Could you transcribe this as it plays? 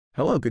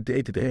Hello, good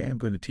day. Today I'm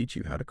going to teach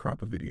you how to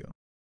crop a video.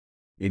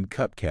 In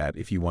CapCut,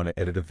 if you want to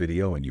edit a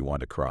video and you want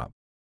to crop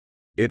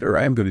it, or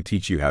I'm going to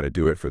teach you how to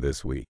do it for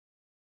this week.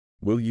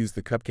 We'll use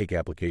the Cupcake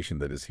application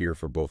that is here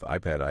for both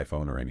iPad,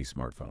 iPhone, or any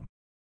smartphone.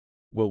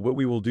 Well, what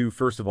we will do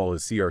first of all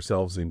is see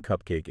ourselves in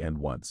Cupcake, and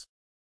once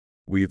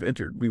we have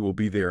entered, we will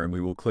be there and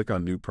we will click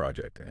on New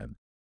Project and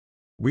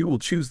we will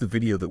choose the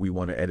video that we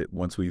want to edit.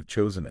 Once we've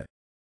chosen it,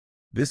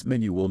 this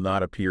menu will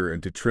not appear,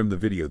 and to trim the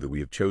video that we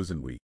have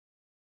chosen,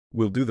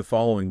 we'll do the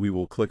following. We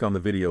will click on the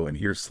video and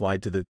here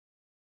slide to the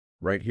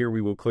right. Here we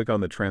will click on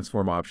the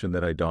transform option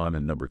that I done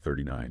and number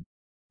 39.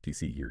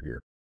 TC here.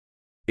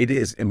 It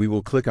is, and we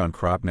will click on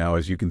crop. Now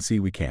as you can see,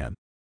 we can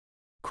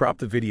crop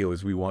the video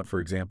as we want. For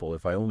example,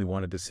 if I only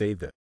wanted to save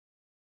the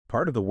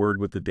part of the word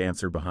with the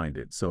dancer behind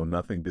it, so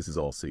nothing, this is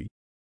all see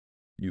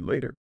you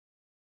later.